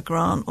or a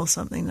grant or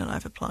something that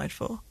I've applied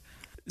for.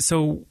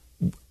 So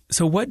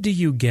what do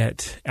you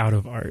get out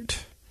of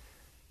art?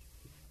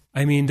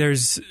 I mean, we're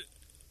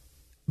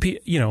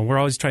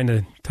always trying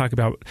to talk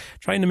about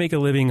trying to make a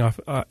living out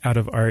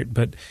of art,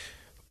 but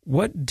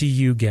what do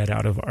you get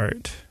out of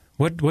art?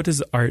 What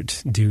does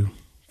art do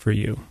for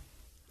you?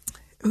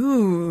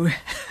 Ooh,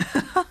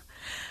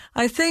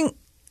 I think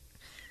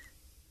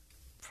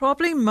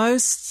probably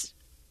most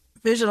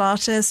visual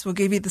artists will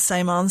give you the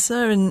same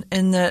answer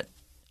in that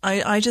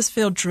I just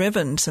feel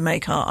driven to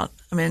make art.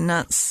 I mean,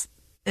 it's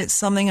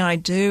something I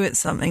do. It's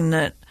something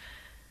that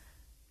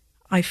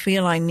I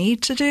feel I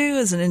need to do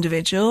as an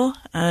individual,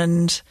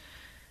 and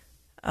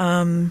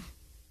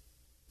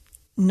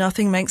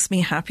nothing makes me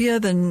happier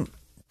than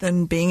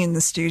being in the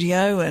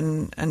studio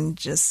and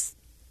just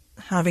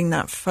having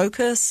that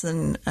focus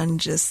and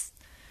just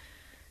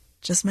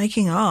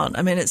making art.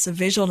 I mean, it's a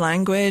visual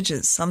language.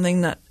 It's something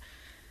that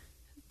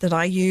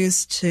I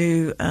use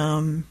to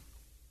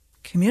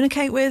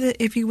communicate with,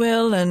 if you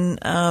will.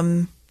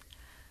 And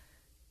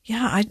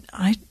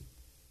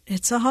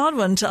it's a hard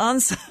one to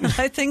answer.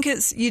 I think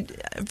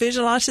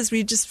visual artists,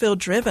 we just feel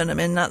driven. I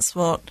mean, that's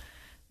what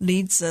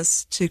leads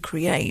us to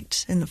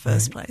create in the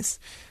first place.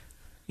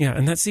 Yeah,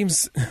 and that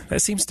seems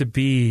to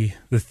be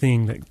the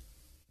thing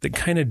that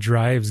kind of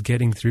drives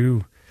getting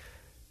through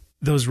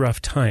those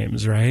rough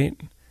times, right?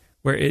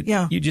 Where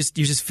you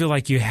just feel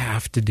like you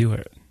have to do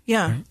it.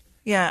 Yeah, right?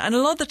 Yeah. And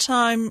a lot of the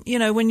time, you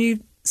know, when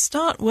you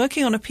start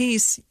working on a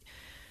piece,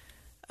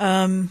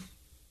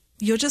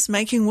 you're just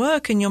making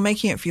work, and you're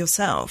making it for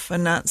yourself,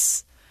 and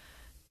that's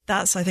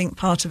I think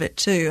part of it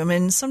too. I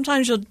mean,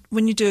 sometimes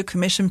when you do a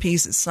commission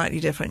piece, it's slightly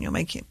different. You're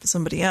making it for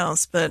somebody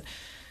else, but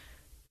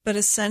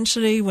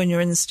essentially, when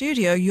you're in the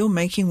studio, you're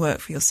making work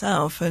for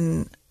yourself,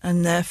 and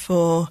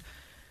therefore,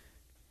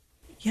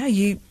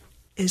 yeah,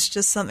 it's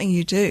just something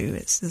you do.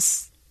 It's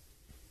just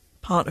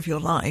part of your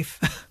life.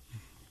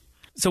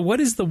 So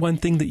what is the one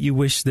thing that you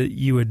wish that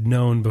you had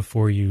known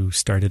before you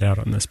started out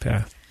on this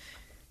path?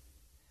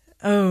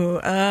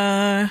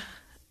 I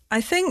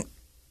think,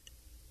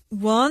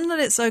 one, that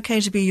it's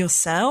okay to be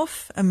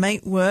yourself and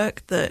make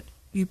work that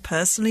you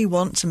personally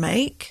want to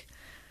make.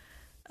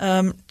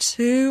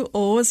 2,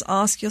 always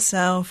ask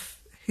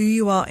yourself who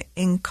you are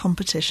in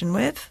competition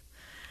with.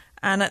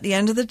 And at the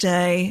end of the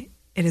day,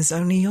 it is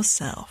only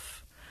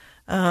yourself.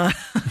 For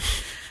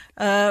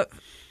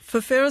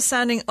fear of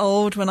sounding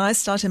old, when I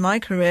started my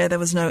career, there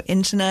was no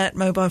internet,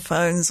 mobile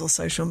phones, or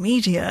social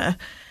media.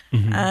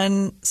 Mm-hmm.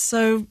 And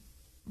so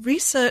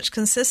research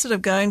consisted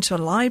of going to a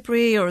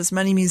library or as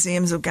many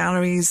museums or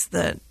galleries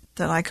that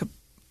I could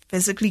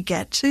physically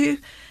get to.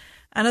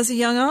 And as a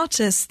young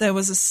artist, there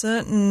was a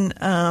certain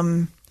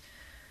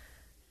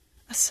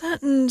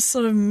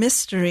sort of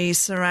mystery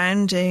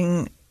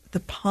surrounding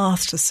the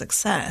path to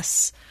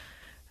success.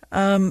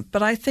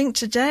 But I think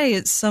today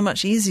it's so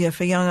much easier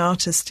for young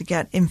artists to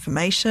get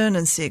information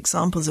and see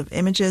examples of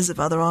images of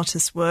other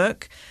artists'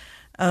 work,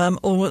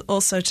 or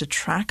also to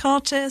track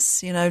artists,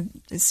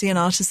 see an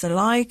artist they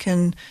like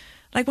and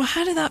well,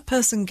 how did that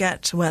person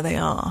get to where they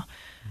are?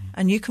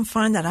 And you can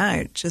find that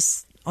out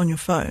just on your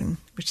phone,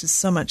 which is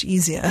so much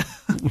easier.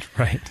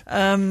 Right.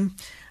 And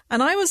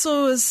I was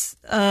always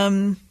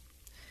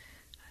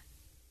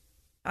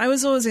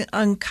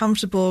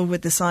uncomfortable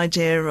with this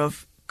idea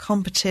of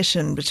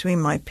competition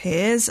between my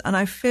peers, and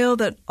I feel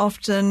that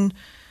often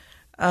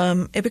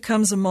it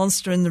becomes a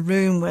monster in the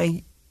room where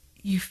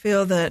you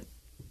feel that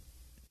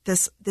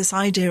this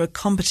idea of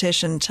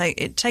competition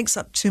it takes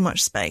up too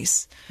much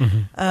space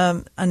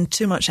and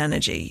too much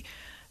energy.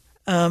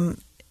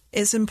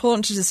 It's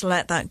important to just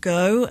let that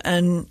go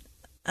and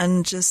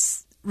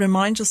just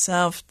remind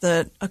yourself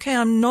that, okay,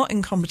 I'm not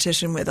in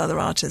competition with other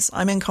artists.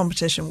 I'm in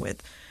competition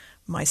with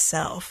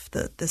myself.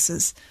 That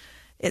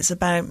it's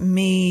about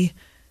me.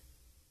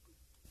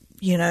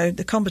 You know,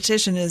 the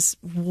competition is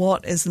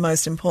what is the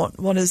most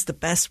important. What is the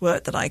best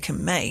work that I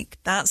can make?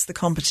 That's the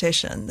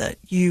competition that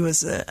you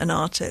as an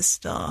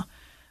artist are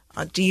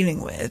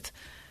dealing with.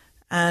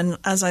 And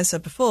as I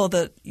said before,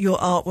 that your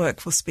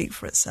artwork will speak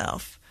for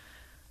itself.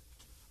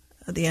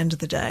 At the end of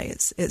the day,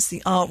 it's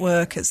the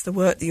artwork, it's the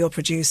work that you're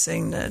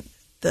producing that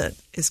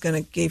is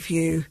going to give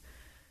you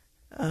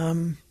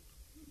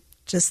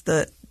just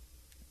the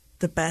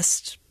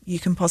best you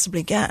can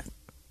possibly get.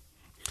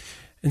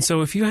 And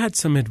so if you had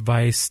some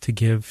advice to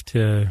give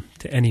to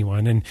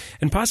anyone,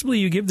 and possibly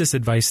you give this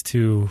advice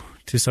to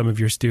some of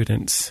your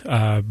students,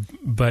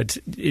 but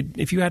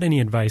if you had any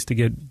advice to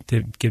give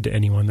to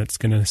anyone that's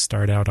going to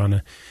start out on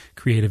a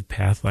creative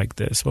path like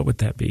this, what would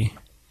that be?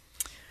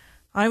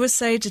 I would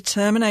say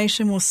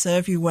determination will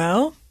serve you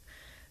well.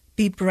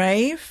 Be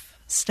brave,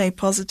 stay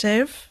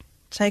positive,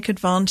 take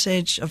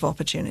advantage of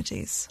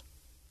opportunities.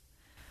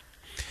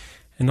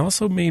 And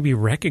also maybe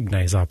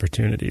recognize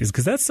opportunities,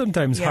 because that's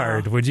sometimes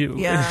hard. Would you?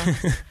 Yeah.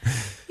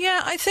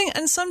 Yeah, I think,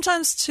 and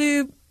sometimes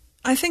too,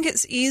 I think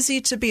it's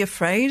easy to be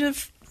afraid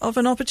of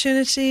an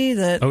opportunity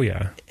that,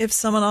 if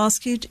someone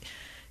asks you, do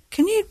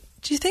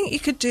you think you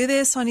could do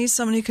this? I need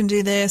someone who can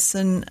do this.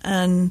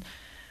 And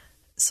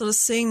sort of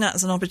seeing that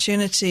as an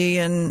opportunity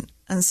and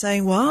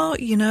saying, well,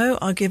 you know,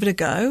 I'll give it a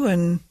go,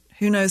 and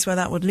who knows where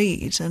that would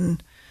lead.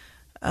 And,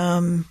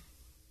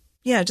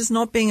 just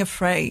not being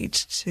afraid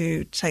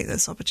to take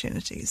those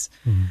opportunities.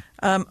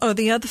 Mm-hmm.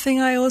 The other thing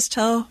I always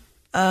tell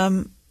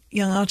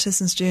young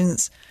artists and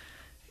students,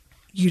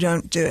 you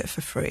don't do it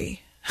for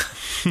free.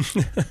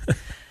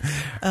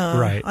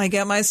 Right. I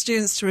get my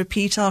students to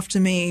repeat after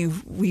me,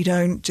 we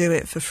don't do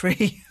it for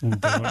free.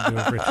 Don't do it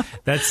for free.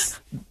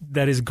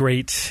 That is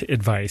great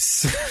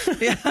advice.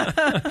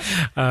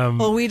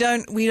 Well, we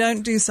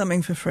don't do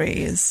something for free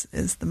is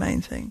the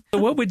main thing.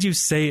 What would you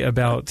say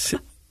about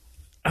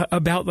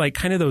like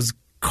kind of those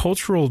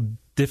cultural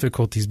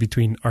difficulties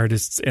between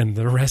artists and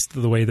the rest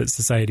of the way that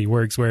society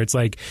works, where it's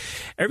like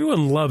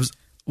everyone loves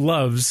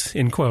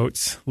in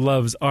quotes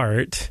loves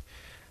art,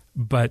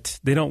 but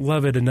they don't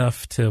love it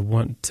enough to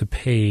want to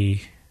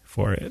pay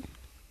for it?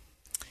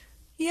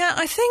 Yeah,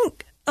 I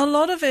think a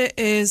lot of it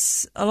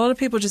is a lot of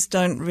people just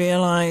don't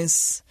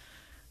realize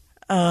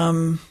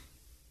the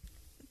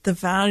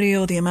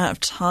value or the amount of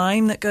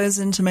time that goes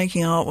into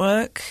making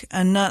artwork,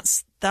 and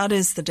that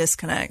is the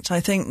disconnect. I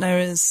think there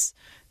is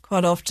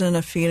quite often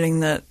a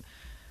feeling that,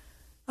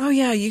 oh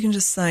yeah, you can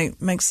just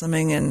like make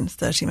something in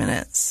 30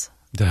 minutes,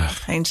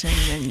 painting,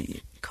 and you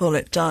call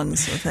it done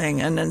sort of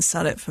thing, and then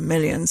sell it for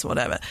millions or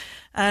whatever.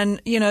 And,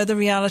 you know, the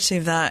reality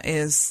of that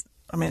is,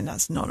 I mean,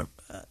 that's not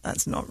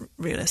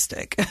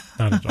realistic.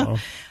 Not at all.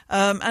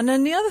 And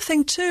then the other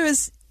thing too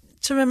is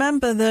to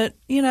remember that,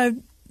 you know,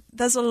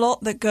 there's a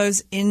lot that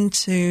goes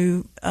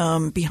into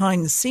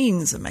behind the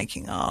scenes of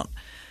making art.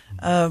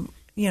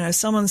 You know,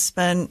 someone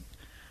spent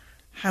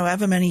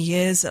however many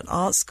years at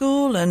art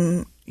school,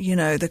 and, you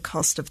know, the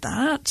cost of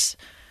that,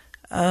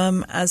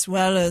 as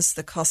well as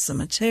the cost of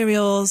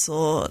materials,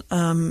 or,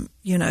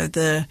 you know,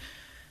 the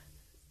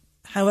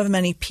however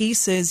many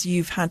pieces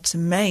you've had to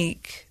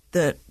make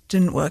that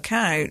didn't work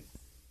out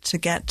to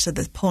get to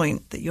the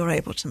point that you're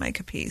able to make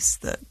a piece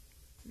that,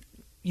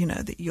 you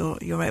know, that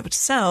you're able to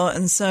sell.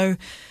 And so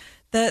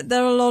there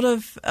are a lot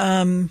of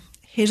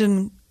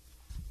hidden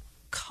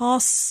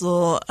costs,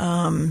 or,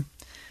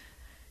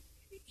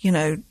 you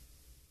know,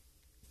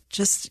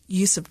 just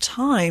use of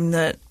time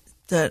that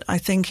I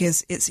think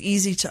it's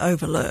easy to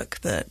overlook,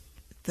 that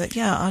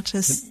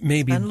artists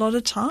spend a lot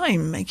of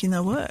time making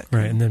their work.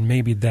 Right, and then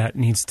maybe that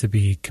needs to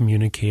be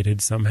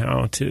communicated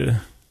somehow to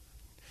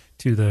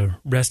the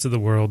rest of the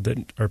world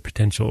that are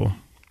potential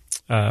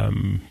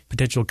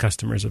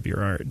customers of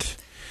your art.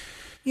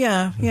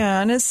 Yeah,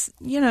 and it's,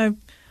 you know,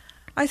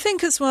 I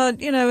think as well,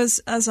 you know,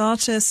 as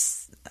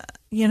artists,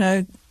 you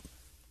know,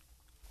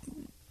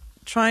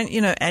 trying,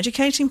 you know,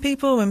 educating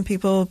people when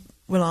people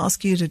will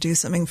ask you to do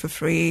something for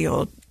free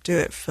or do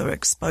it for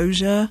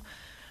exposure,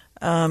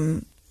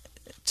 to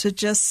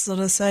just sort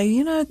of say,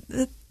 you know,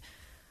 that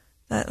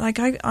like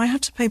I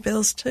have to pay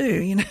bills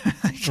too, you know.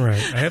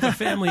 Right. I have a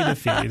family to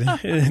feed.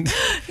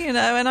 You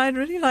know, and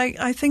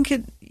I think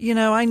it, you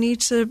know, I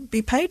need to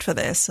be paid for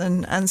this,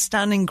 and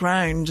standing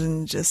ground,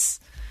 and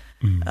just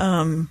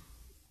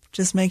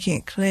making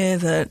it clear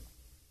that,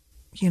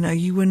 you know,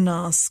 you wouldn't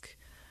ask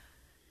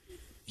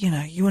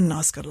you wouldn't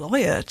ask a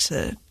lawyer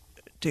to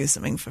do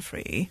something for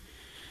free.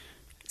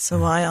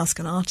 So I ask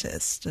an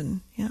artist,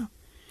 and yeah.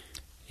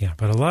 Yeah,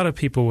 but a lot of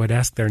people would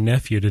ask their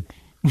nephew to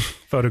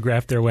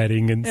photograph their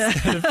wedding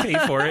instead of pay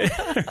for it.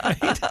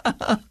 Right?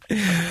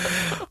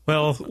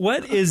 Well,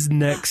 what is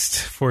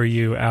next for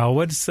you, Al?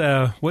 What's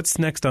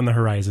next on the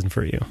horizon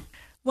for you?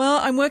 Well,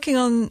 I'm working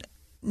on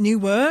new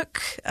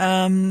work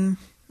that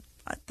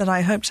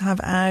I hope to have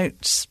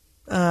out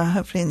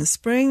hopefully in the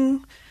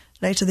spring,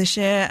 later this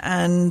year.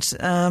 And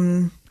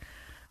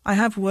I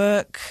have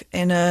work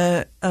in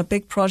a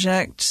big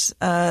project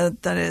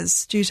that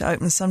is due to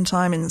open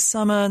sometime in the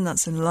summer, and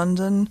that's in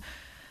London.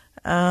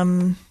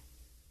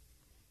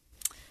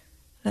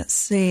 Let's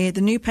see.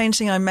 The new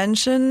painting I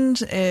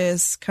mentioned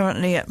is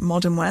currently at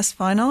Modern West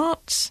Fine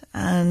Art,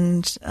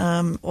 and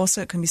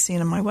also it can be seen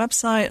on my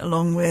website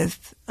along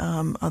with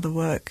other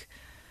work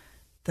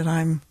that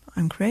I'm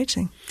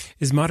creating.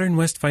 Is Modern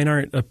West Fine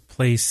Art a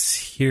place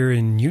here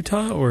in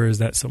Utah, or is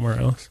that somewhere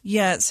else?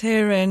 Yeah, it's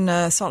here in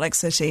Salt Lake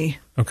City.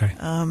 Okay.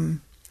 Cool.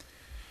 And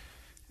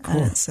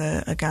it's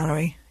a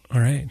gallery. All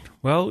right.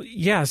 Well,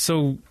 yeah,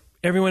 so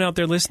everyone out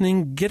there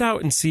listening, get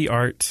out and see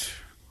art.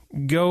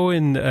 Go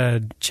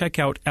and check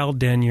out Al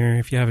Denyer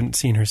if you haven't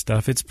seen her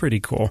stuff. It's pretty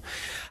cool,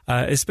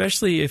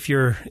 especially if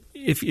you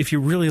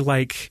really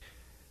like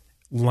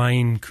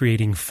line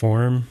creating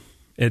form.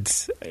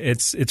 It's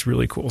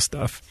really cool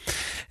stuff.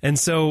 And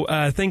so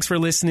thanks for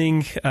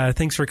listening.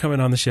 Thanks for coming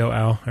on the show,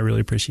 Al. I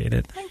really appreciate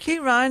it. Thank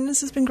you, Ryan.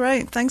 This has been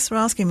great. Thanks for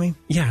asking me.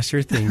 Yeah,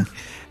 sure thing.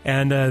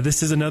 And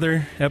this is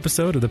another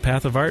episode of The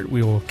Path of Art.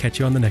 We will catch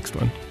you on the next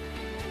one.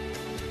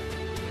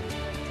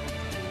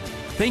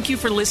 Thank you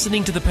for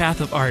listening to The Path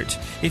of Art.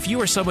 If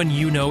you or someone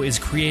you know is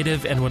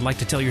creative and would like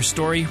to tell your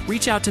story,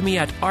 reach out to me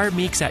at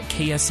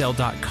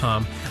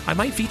rmeeks@ksl.com. I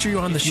might feature you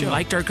on the show. If you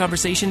liked our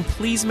conversation,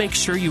 please make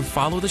sure you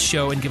follow the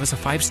show and give us a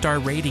 5-star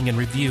rating and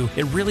review.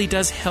 It really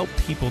does help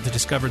people to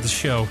discover the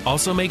show.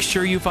 Also, make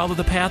sure you follow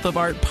The Path of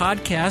Art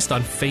podcast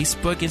on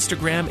Facebook,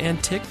 Instagram,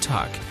 and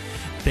TikTok.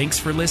 Thanks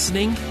for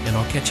listening, and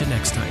I'll catch you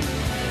next time.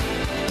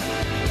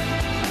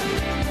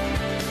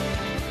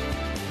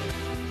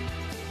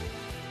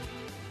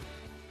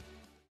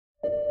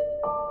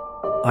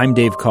 I'm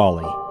Dave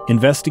Cawley,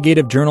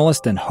 investigative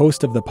journalist and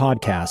host of the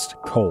podcast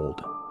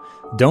Cold.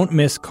 Don't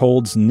miss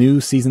Cold's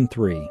new Season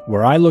 3,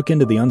 where I look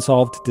into the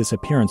unsolved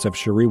disappearance of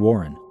Sheree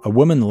Warren, a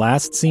woman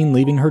last seen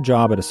leaving her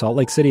job at a Salt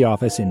Lake City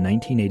office in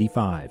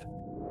 1985.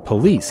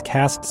 Police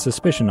cast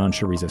suspicion on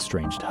Sheree's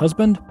estranged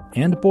husband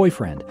and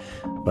boyfriend,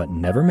 but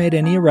never made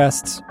any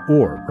arrests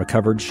or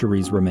recovered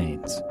Sheree's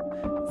remains.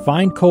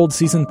 Find Cold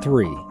Season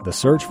 3, The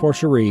Search for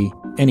Sheree,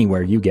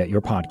 anywhere you get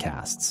your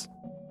podcasts.